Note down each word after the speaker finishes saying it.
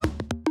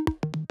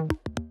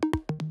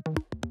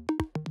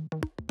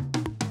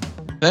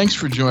Thanks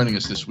for joining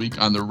us this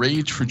week on the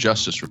Rage for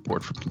Justice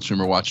report from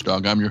Consumer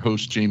Watchdog. I'm your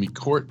host, Jamie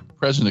Court,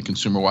 president of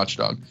Consumer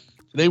Watchdog.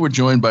 Today we're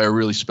joined by a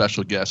really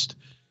special guest.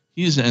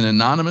 He's an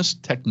anonymous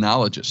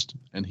technologist,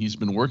 and he's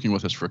been working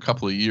with us for a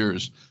couple of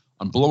years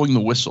on blowing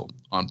the whistle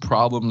on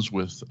problems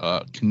with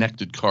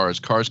connected cars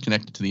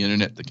connected to the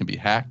internet that can be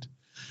hacked.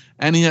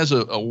 And he has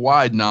a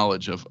wide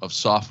knowledge of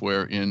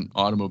software in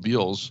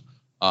automobiles.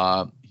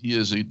 He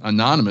is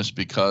anonymous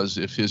because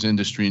if his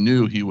industry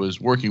knew he was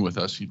working with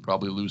us, he'd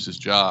probably lose his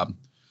job.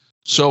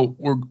 So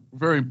we're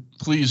very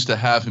pleased to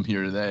have him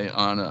here today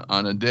on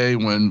a day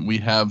when we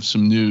have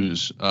some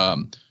news.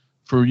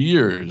 For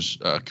years,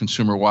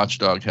 Consumer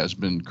Watchdog has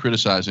been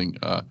criticizing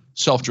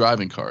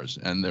self-driving cars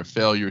and their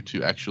failure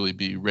to actually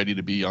be ready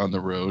to be on the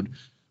road.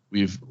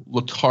 We've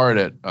looked hard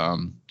at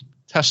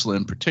Tesla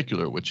in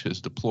particular, which has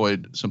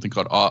deployed something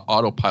called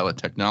autopilot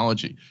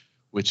technology,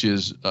 which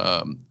is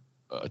a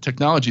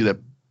technology that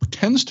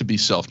pretends to be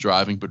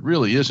self-driving but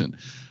really isn't.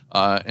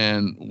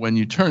 And when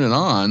you turn it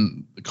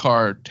on, the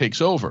car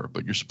takes over,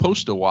 but you're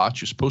supposed to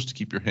watch, you're supposed to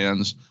keep your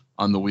hands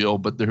on the wheel,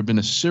 but there have been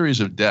a series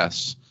of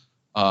deaths.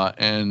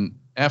 And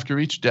after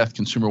each death,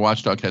 Consumer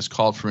Watchdog has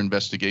called for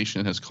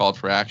investigation, has called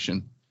for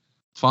action.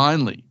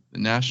 Finally, the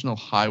National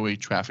Highway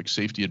Traffic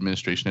Safety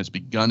Administration has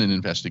begun an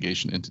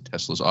investigation into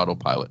Tesla's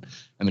autopilot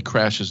and the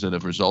crashes that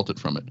have resulted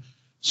from it.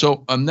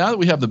 So now that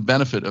we have the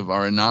benefit of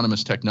our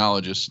anonymous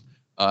technologists,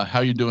 how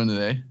are you doing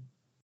today?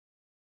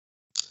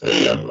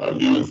 Hey, I'm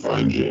doing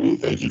fine, Jamie.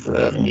 Thank you for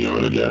having me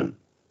on again.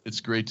 It's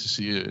great to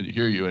see you and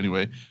hear you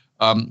anyway.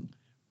 I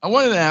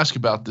wanted to ask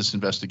about this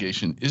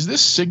investigation. Is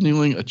this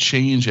signaling a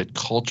change at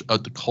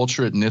the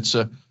culture at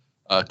NHTSA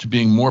to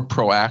being more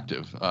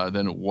proactive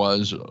than it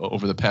was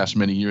over the past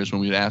many years when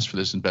we'd asked for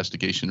this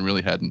investigation and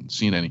really hadn't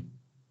seen any?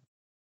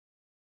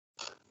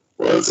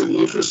 Well, it's an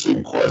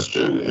interesting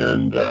question,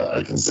 and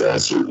I can say I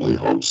certainly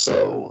hope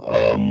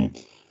so.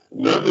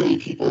 Not many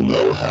people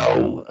know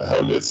how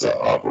NHTSA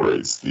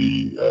operates.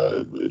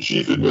 The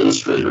chief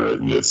administrator at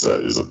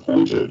NHTSA is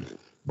appointed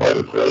by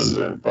the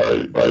president,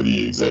 by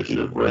the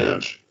executive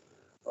branch.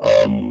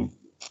 And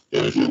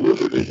if you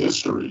look at the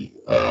history,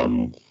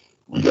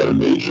 we got a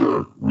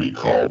major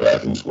recall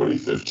back in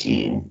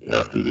 2015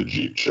 after the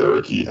Jeep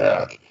Cherokee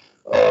hack.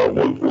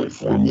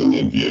 1.4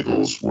 million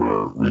vehicles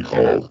were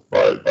recalled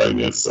by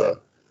NHTSA.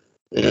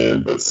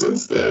 But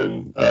since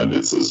then,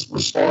 NHTSA's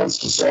response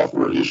to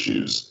software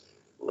issues,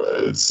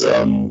 it's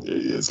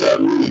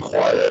gotten really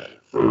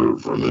quiet for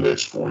the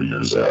next 4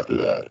 years after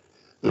that.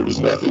 There was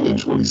nothing in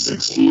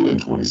 2016 and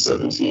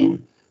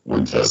 2017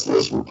 when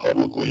Teslas were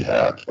publicly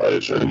hacked by a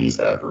Chinese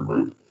hacker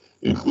group,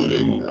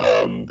 including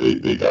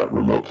they got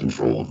remote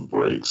control of the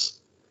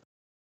brakes.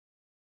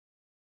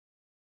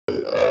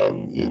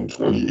 In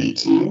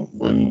 2018,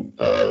 when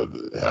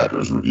the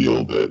hackers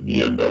revealed that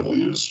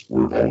BMWs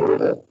were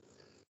vulnerable,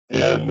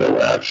 and no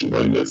action by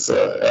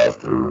NHTSA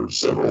after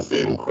several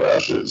fatal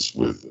crashes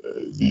with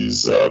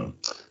these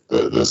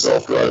the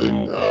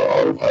self-driving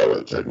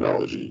autopilot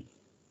technology.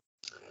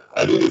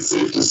 I think it's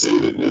safe to say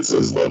that NHTSA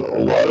has let a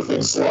lot of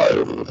things slide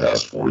over the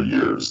past 4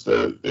 years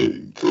that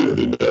they could have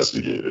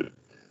investigated.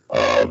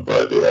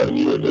 But they have a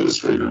new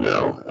administrator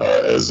now,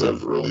 as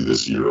of early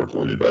this year,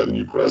 appointed by the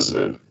new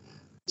president.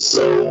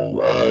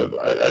 So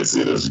I'd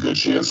say there's a good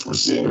chance we're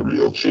seeing a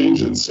real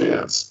change in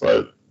stance,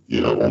 but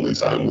only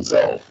time will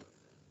tell.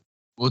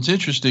 Well, it's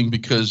interesting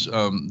because the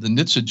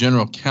NHTSA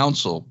General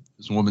Counsel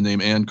is a woman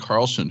named Ann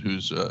Carlson,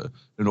 who's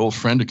an old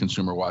friend of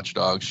Consumer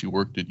Watchdog. She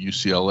worked at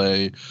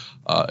UCLA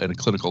in a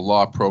clinical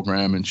law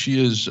program, and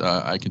she is,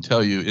 I can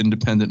tell you,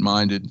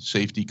 independent-minded,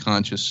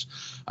 safety-conscious.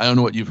 I don't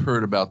know what you've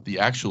heard about the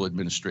actual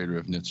administrator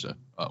of NHTSA,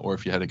 or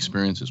if you had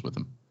experiences with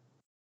him.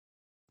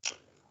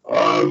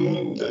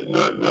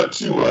 Not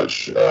too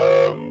much,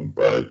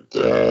 but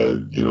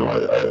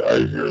I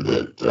hear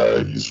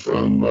that he's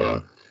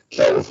from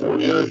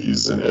California.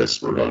 He's an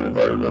expert on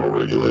environmental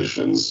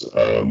regulations.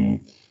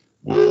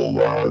 But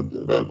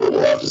we'll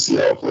have to see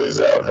how it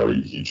plays out, how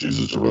he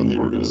chooses to run the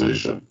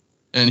organization.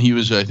 And he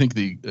was, I think,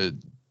 the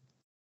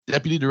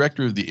deputy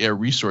director of the Air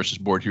Resources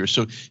Board here.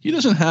 So he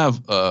doesn't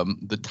have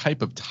the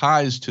type of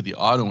ties to the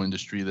auto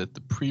industry that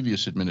the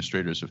previous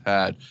administrators have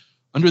had.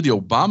 Under the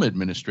Obama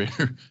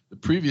administrator, the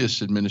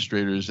previous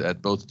administrators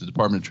at both the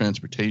Department of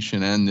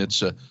Transportation and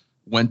NHTSA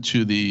went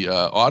to the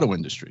auto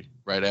industry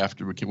right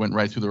after, it went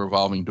right through the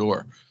revolving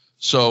door.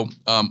 So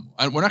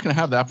we're not going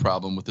to have that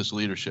problem with this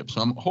leadership.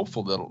 So I'm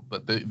hopeful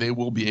that they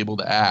will be able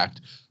to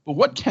act. But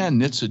what can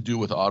NHTSA do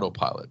with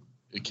autopilot?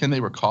 Can they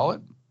recall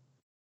it?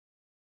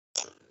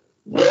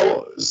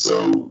 Well,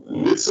 so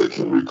NHTSA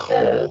can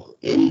recall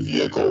any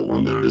vehicle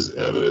when there is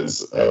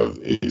evidence of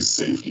a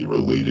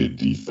safety-related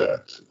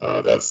defect.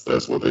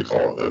 That's what they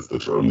call it. That's the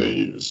term they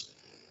use.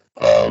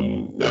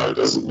 Now, it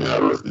doesn't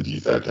matter if the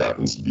defect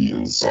happens to be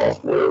in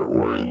software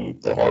or in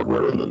the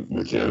hardware and the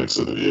mechanics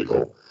of the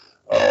vehicle.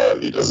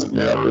 It doesn't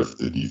matter if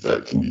the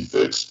defect can be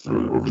fixed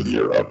through an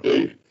over-the-air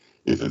update.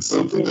 If it's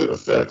something that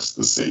affects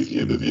the safety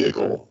of the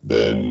vehicle,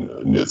 then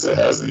NHTSA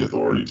has the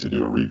authority to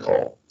do a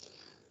recall.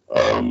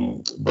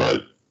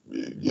 But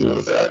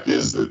the fact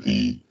is that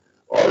the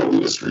auto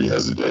industry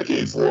has a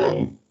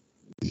decades-long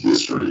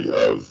history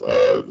of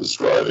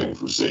striving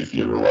for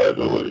safety and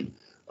reliability.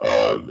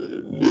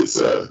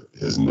 NHTSA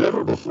has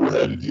never before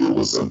had to deal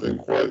with something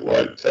quite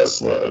like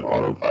Tesla and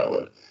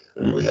autopilot.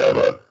 I mean, we have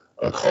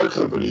a car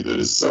company that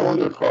is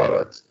selling a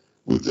product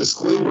with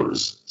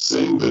disclaimers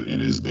saying that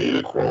it is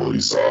beta quality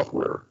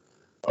software.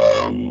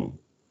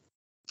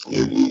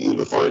 In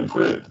the fine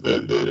print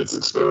that it's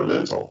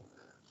experimental.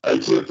 I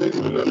can't think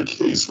of another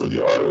case where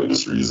the auto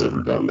industry has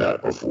ever done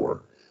that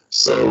before.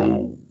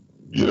 So,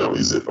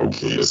 is it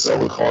okay to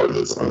sell a car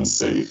that's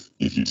unsafe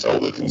if you tell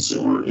the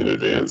consumer in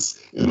advance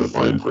in the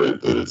fine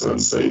print that it's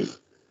unsafe?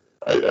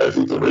 I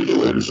think the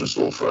regulators are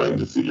still trying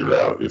to figure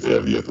out if they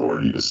have the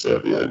authority to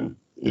step in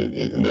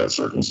that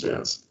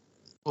circumstance.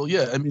 Well,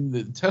 yeah, I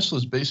mean,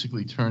 Tesla's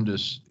basically turned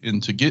us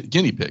into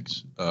guinea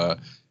pigs.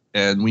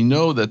 And we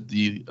know that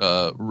the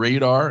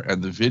radar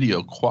and the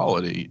video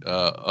quality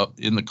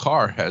in the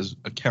car has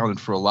accounted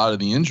for a lot of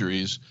the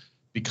injuries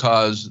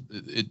because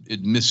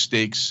it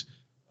mistakes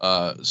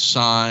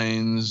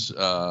signs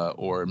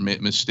or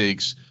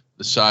mistakes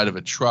the side of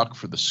a truck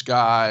for the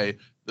sky.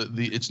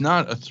 It's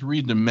not a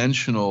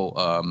three-dimensional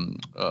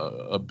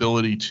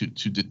ability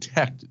to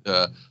detect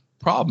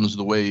problems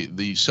the way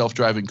the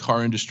self-driving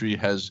car industry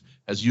has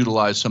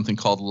utilized something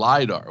called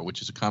LiDAR,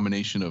 which is a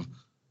combination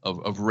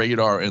of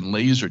radar and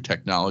laser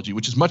technology,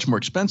 which is much more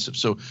expensive.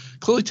 So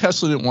clearly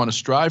Tesla didn't want to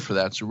strive for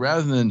that. So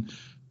rather than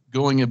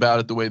going about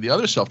it the way the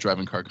other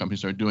self-driving car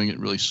companies are doing it,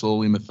 really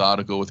slowly,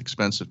 methodical with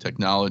expensive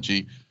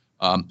technology,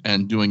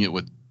 and doing it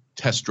with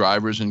test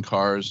drivers in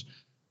cars,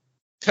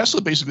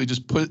 Tesla basically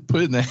just put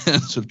it in the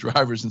hands of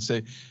drivers and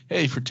say,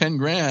 hey, for 10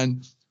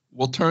 grand,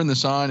 we'll turn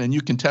this on and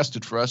you can test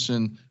it for us.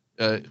 And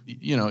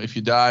if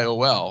you die, oh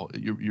well,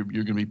 you're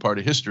going to be part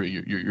of history.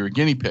 You're a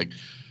guinea pig.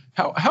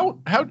 How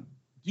do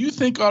you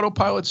think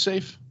autopilot's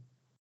safe?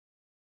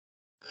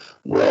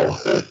 Well,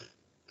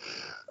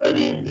 I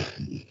mean,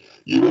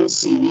 you won't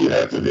see me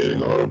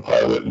activating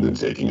autopilot and then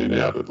taking a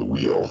nap at the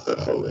wheel.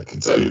 I can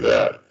tell you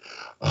that.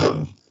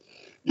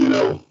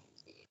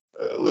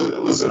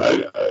 Listen,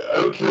 I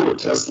don't care what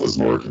Tesla's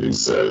marketing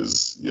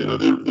says. There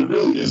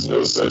really is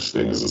no such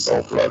thing as a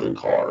self-driving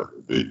car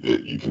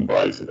that you can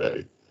buy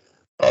today.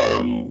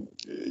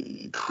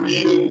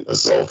 Creating a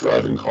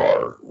self-driving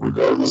car,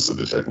 regardless of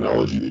the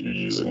technology that you're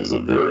using, is a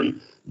very,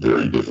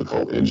 very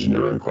difficult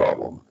engineering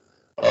problem.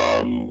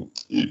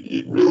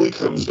 It really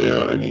comes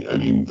down. I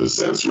mean, the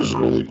sensors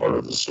are only part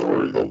of the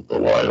story. The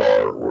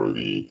LiDAR or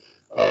the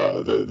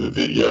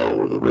video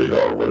or the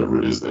radar, whatever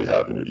it is they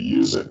happen to be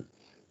using.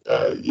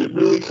 It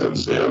really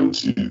comes down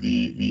to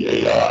the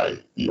AI,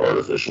 the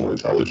artificial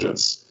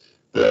intelligence,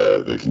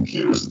 the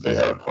computers that they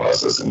have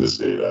processing this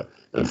data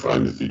and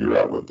trying to figure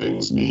out what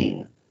things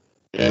mean.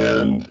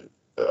 And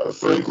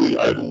frankly,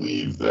 I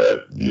believe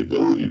that the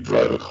ability to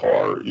drive a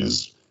car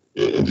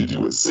and to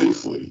do it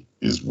safely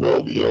is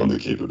well beyond the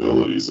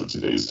capabilities of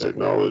today's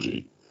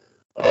technology.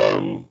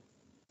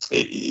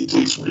 It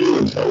takes real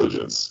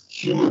intelligence,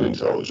 human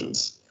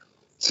intelligence,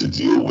 to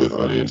deal with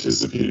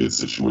unanticipated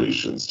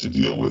situations, to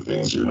deal with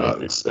things you're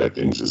not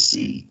expecting to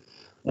see.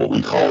 What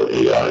we call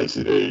AI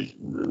today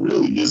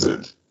really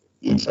isn't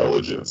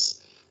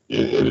intelligence,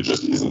 and it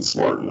just isn't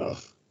smart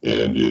enough,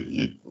 and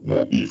it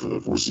won't be for the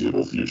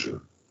foreseeable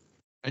future.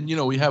 And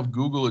we have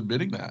Google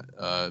admitting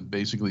that,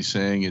 basically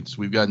saying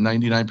we've got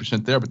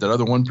 99% there, but that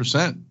other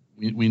 1%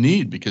 we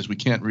need because we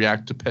can't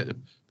react to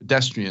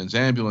pedestrians,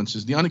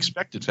 ambulances, the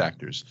unexpected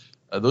factors,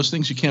 those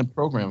things you can't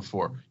program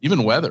for,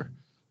 even weather.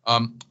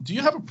 Do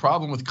you have a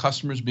problem with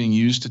customers being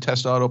used to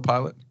test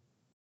autopilot?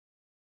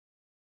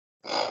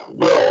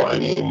 Well, I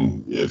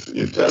mean,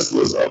 if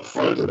Tesla's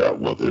upfront about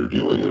what they're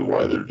doing and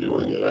why they're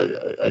doing it,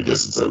 I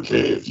guess it's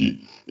okay. If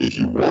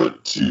you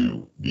want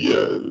to be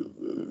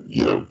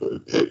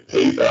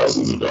pay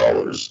thousands of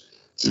dollars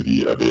to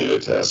be a beta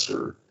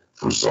tester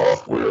for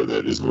software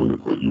that is going to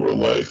put your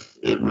life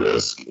at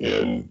risk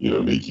and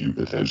make you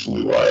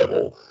potentially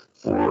liable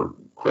for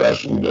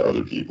crashing into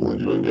other people and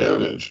doing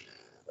damage,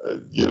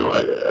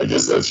 I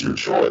guess that's your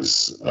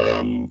choice.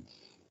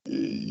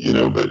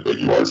 But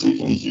you are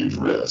taking a huge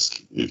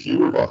risk. If you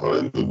were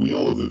behind the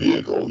wheel of the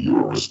vehicle, you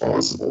are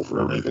responsible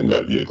for everything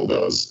that vehicle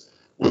does,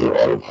 whether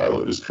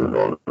autopilot is turned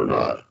on or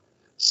not.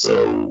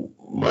 So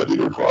my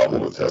bigger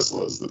problem with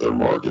Tesla is that their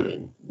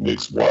marketing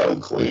makes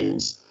wild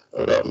claims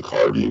about the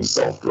car being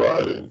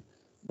self-driving,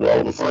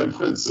 while the fine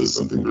print says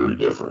something very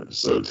different.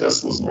 So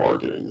Tesla's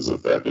marketing is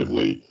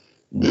effectively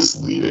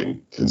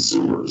misleading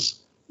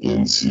consumers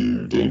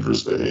into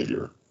dangerous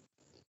behavior.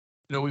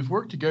 We've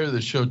worked together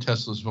to show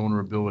Tesla's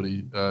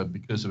vulnerability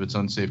because of its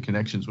unsafe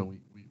connections. When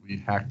we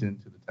hacked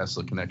into the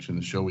Tesla connection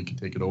to show we could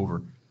take it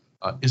over.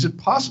 Is it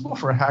possible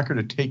for a hacker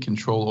to take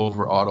control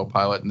over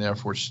autopilot and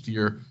therefore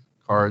steer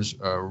cars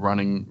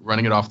running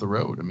it off the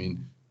road? I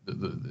mean,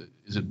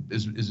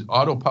 is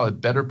autopilot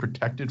better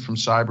protected from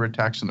cyber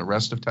attacks than the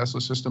rest of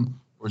Tesla's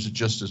system, or is it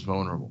just as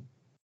vulnerable?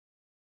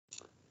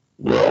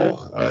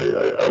 Well,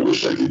 I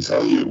wish I could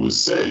tell you it was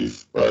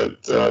safe,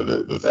 but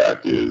the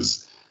fact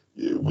is,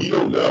 we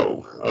don't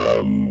know.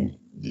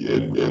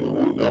 and we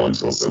won't know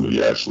until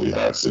somebody actually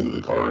hacks into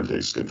the car and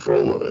takes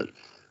control of it.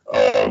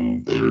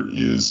 There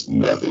is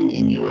nothing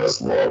in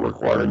U.S. law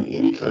requiring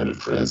any kind of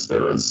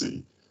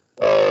transparency,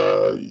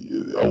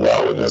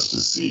 allowing us to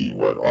see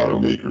what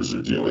automakers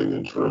are doing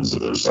in terms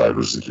of their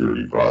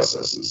cybersecurity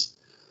processes.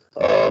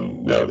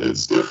 Now,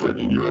 it's different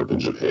in Europe and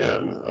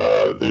Japan.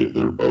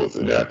 They're both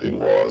enacting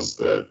laws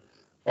that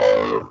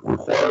are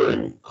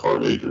requiring car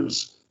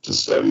makers to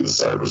study the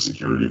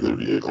cybersecurity of their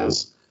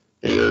vehicles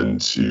and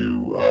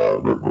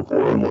to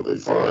report on what they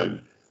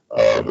find.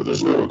 But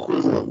there's no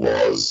equivalent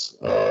laws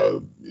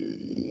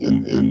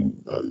in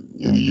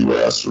the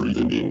U.S. or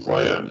even being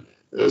planned,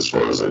 as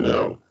far as I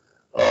know.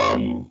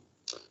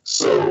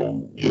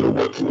 So,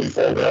 what can we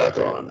fall back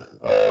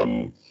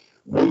on?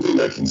 One thing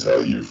I can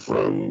tell you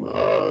from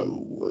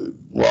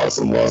lots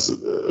and lots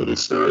of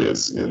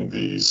experience in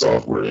the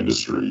software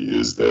industry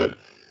is that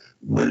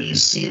where you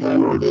see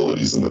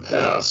vulnerabilities in the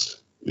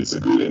past, it's a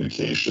good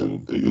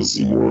indication that you'll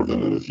see more of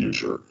them in the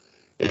future.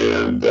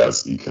 And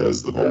that's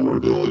because the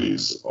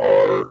vulnerabilities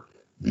are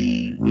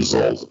the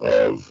result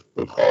of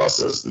the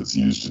process that's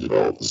used to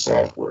develop the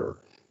software.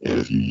 And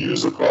if you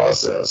use a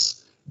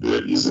process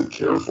that isn't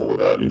careful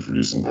about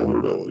introducing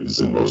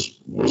vulnerabilities, and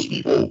most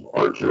people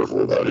aren't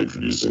careful about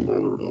introducing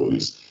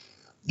vulnerabilities,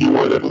 you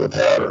wind up with a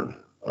pattern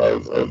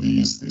of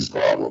these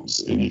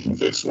problems. And you can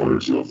fix one or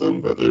two of them,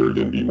 but there are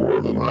going to be more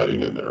of them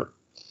hiding in there.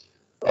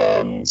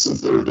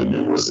 Since there have been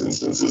numerous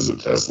instances of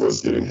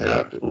Teslas getting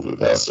hacked over the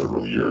past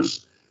several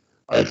years,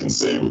 I can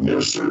say with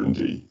near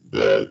certainty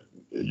that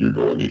you're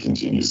going to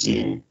continue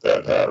seeing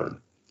that pattern.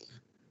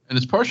 And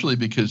it's partially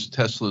because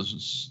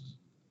Tesla's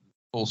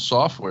whole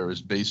software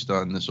is based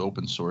on this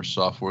open source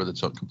software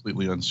that's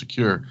completely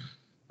unsecure.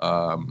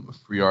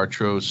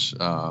 FreeRTOS,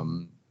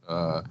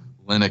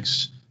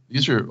 Linux,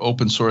 these are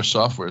open source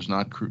softwares,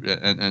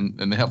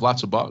 and they have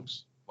lots of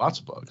bugs.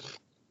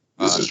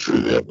 This is true.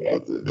 They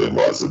have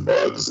lots of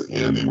bugs,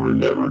 and they were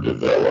never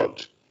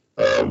developed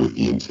with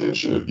the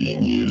intention of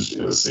being used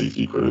in a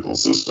safety critical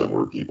system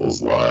where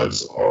people's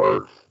lives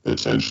are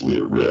potentially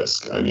at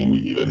risk. I mean, we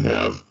even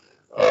have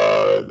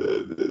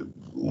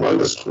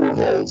Linus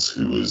Torvalds,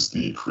 who is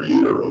the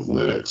creator of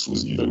Linux,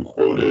 was even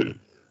quoted,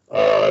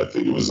 I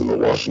think it was in the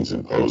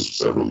Washington Post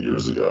several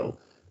years ago,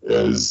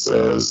 as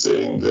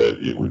saying that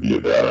it would be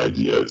a bad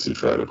idea to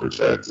try to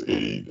protect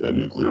a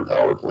nuclear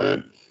power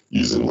plant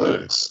using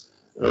Linux.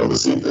 The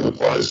same thing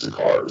applies to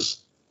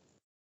cars.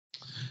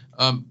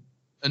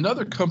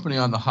 Another company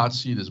on the hot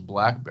seat is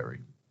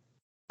BlackBerry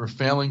for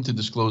failing to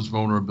disclose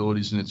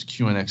vulnerabilities in its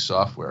QNX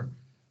software.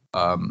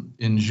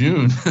 In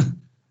June,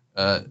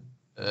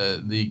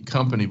 the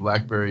company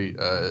BlackBerry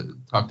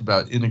talked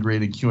about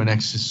integrating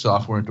QNX's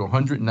software into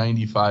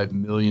 195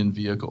 million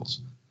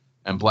vehicles.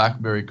 And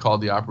BlackBerry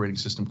called the operating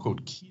system,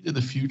 quote, key to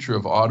the future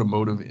of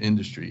automotive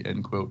industry,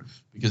 end quote,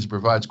 because it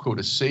provides, quote,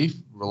 a safe,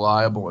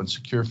 reliable, and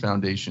secure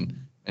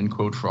foundation, end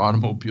quote, for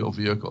automobile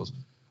vehicles.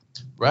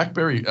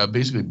 BlackBerry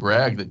basically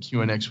bragged that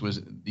QNX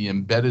was the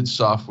embedded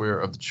software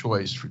of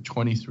choice for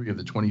 23 of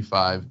the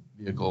 25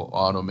 vehicle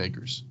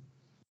automakers.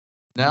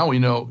 Now we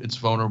know it's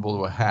vulnerable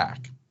to a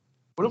hack.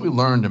 What have we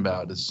learned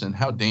about this, and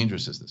how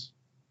dangerous is this?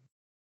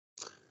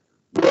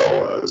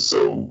 Well, that's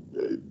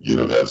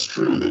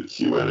true that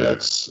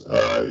QNX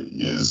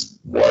is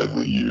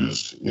widely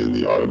used in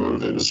the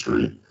automotive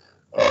industry.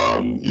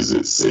 Is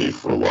it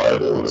safe,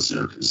 reliable, and a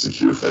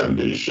secure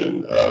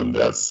foundation?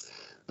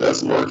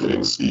 That's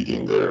marketing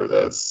speaking there.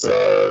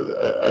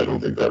 I don't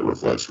think that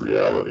reflects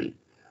reality.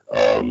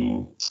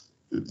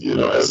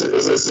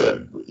 As I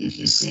said, if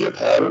you see a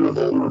pattern of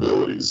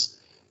vulnerabilities,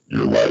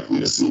 you're likely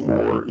to see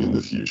more in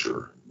the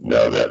future.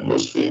 Now, that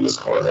most famous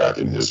car hack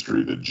in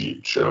history, the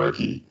Jeep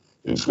Cherokee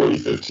in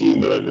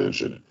 2015 that I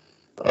mentioned,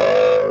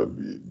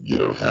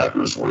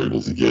 hackers were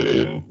able to get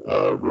in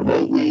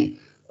remotely,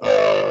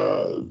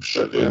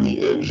 shut down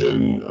the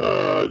engine,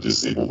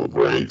 disable the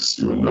brakes,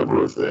 do a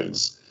number of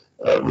things.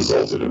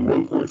 Resulted in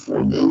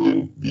 1.4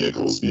 million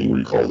vehicles being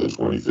recalled in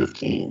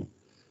 2015.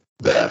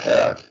 That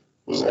hack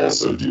was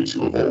also due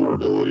to a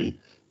vulnerability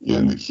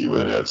in the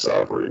QNX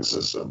operating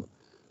system.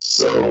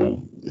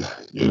 So,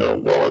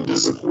 while I'm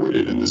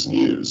disappointed in this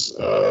news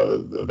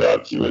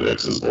about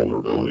QNX's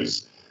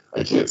vulnerabilities,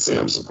 I can't say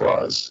I'm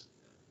surprised.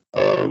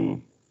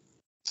 And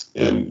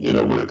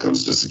when it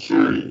comes to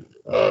security,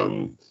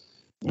 no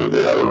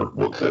matter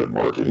what kind of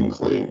marketing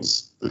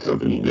claims the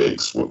company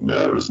makes, what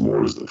matters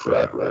more is the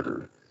track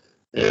record.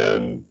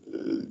 And,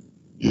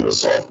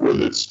 software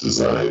that's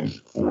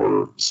designed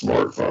for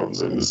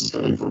smartphones, and this is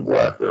coming from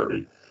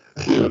BlackBerry,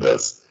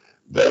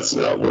 that's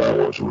not what I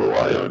want to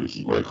rely on to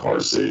keep my car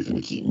safe and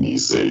to keep me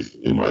safe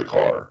in my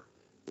car.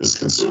 As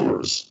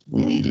consumers,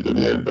 we need to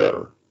demand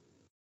better.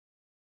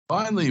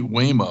 Finally,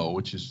 Waymo,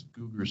 which is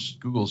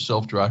Google's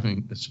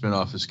self-driving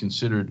spinoff, is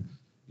considered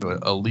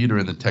a leader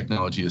in the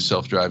technology of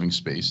self-driving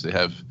space. They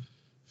have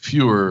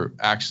fewer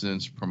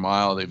accidents per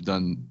mile. They've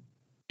done,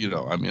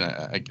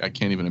 I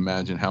can't even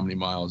imagine how many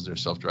miles their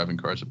self-driving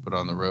cars have put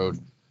on the road.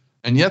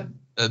 And yet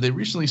they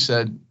recently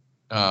said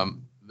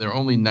they're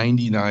only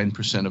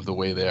 99% of the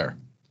way there.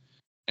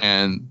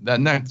 And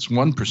that next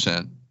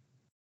 1%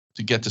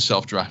 to get to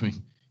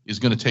self-driving is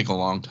going to take a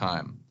long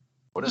time.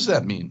 What does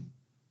that mean?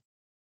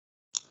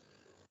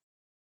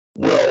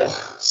 Well,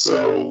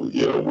 so,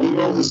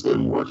 Waymo has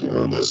been working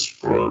on this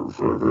for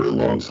a very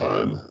long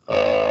time.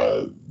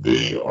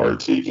 They are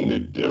taking a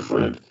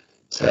different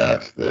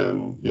tack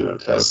than,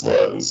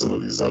 Tesla and some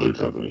of these other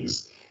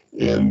companies,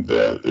 in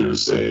that they're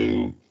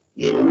saying,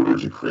 in order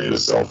to create a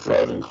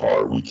self-driving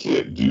car, we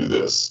can't do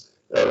this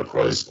at a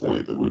price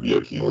point that would be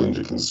appealing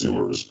to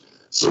consumers.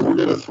 So we're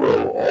going to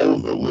throw all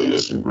of the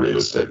latest and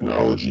greatest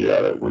technology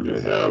at it. We're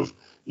going to have,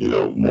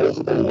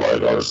 multiple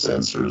LiDAR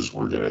sensors.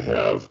 We're going to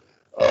have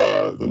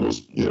the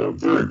most,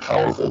 very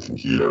powerful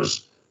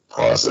computers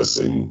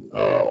processing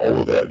all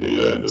of that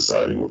data and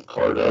deciding what the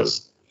car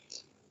does.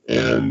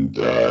 And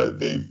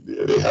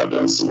they have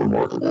done some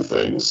remarkable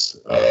things.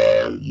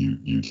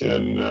 You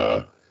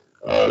can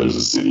there's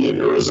a city in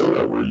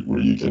Arizona where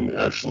you can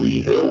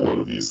actually hail one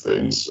of these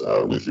things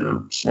with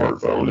your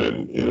smartphone,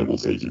 and it will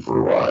take you for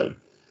a ride.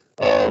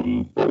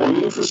 But one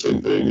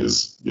interesting thing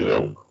is,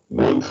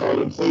 one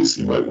common place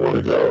you might want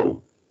to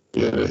go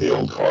in a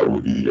hailed car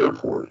would be the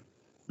airport.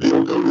 They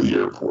don't go to the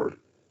airport.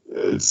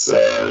 It's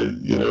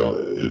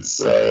it's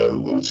a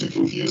little too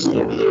confusing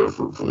over there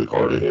for the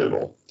car to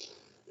handle,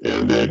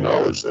 and they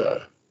acknowledge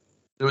that.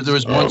 There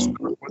was one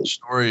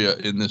story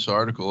in this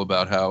article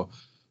about how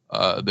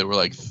there were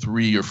like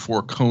 3 or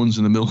 4 cones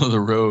in the middle of the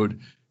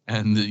road,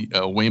 and the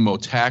Waymo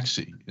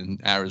taxi in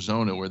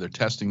Arizona, where they're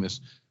testing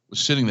this, was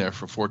sitting there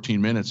for 14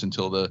 minutes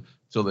until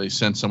they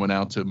sent someone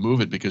out to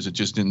move it, because it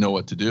just didn't know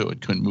what to do.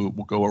 It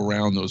couldn't go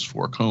around those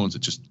 4 cones.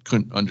 It just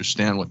couldn't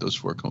understand what those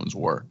 4 cones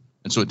were,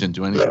 and so it didn't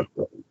do anything.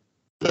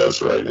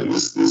 That's right, and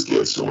this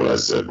gets to what I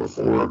said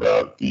before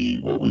about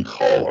what we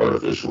call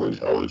artificial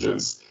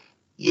intelligence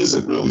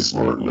isn't really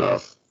smart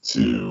enough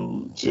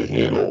to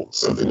handle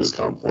something as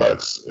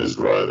complex as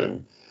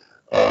driving.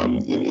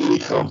 In any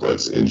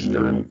complex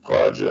engineering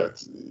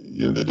project,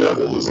 the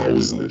devil is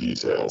always in the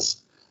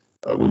details.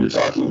 When you're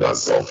talking about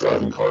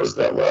self-driving cars,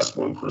 that last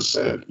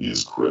 1%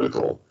 is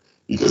critical,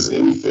 because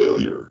any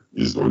failure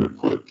is going to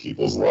put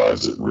people's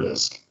lives at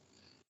risk.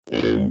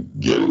 And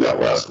getting that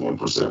last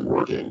 1%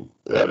 working,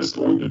 that is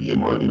going to be a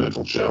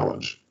monumental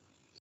challenge.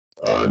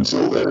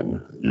 Until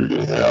then, you're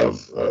going to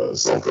have a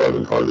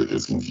self-driving car that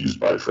gets confused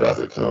by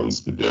traffic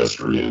cones,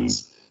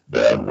 pedestrians,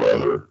 bad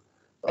weather.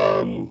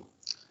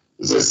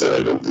 As I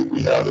said, I don't think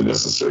we have the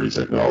necessary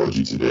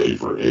technology today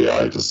for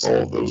AI to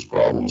solve those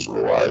problems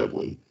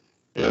reliably.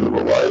 And the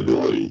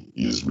reliability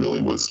is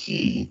really what's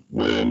key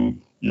when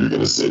you're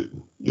going to sit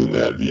in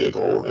that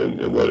vehicle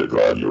and let it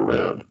drive you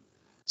around.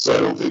 So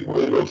I don't think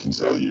Waymo can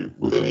tell you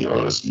with any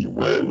honesty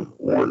when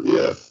or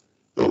if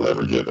they'll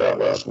ever get that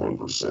last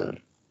 1%.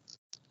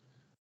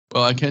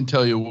 Well, I can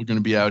tell you we're going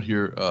to be out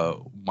here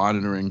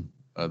monitoring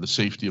the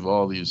safety of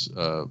all these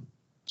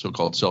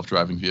so-called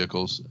self-driving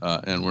vehicles,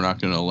 and we're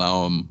not going to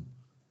allow them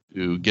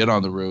to get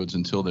on the roads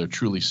until they're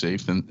truly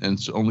safe, and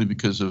it's only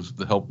because of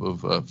the help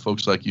of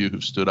folks like you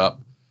who've stood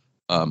up.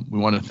 We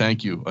want to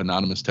thank you,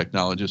 Anonymous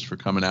Technologist, for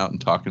coming out and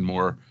talking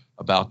more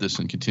about this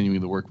and continuing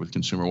the work with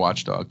Consumer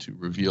Watchdog to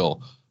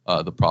reveal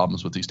the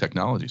problems with these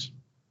technologies.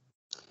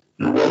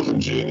 You're welcome,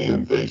 Jamie,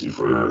 and thank you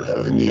for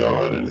having me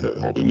on and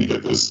helping me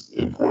get this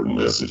important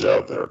message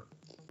out there.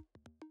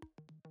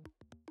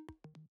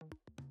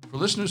 For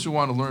listeners who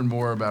want to learn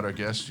more about our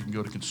guests, you can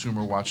go to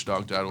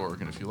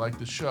consumerwatchdog.org. And if you like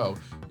this show,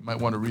 you might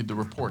want to read the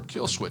report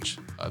Kill Switch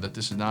that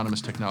this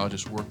anonymous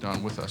technologist worked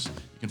on with us.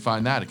 You can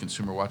find that at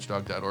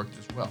consumerwatchdog.org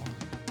as well.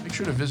 Make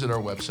sure to visit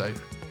our website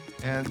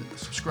and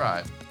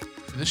subscribe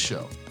to this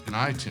show in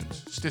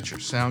iTunes, Stitcher,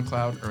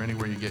 SoundCloud, or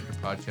anywhere you get your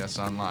podcasts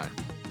online.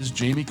 This is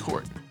Jamie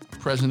Court,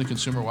 President of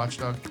Consumer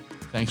Watchdog.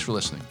 Thanks for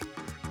listening.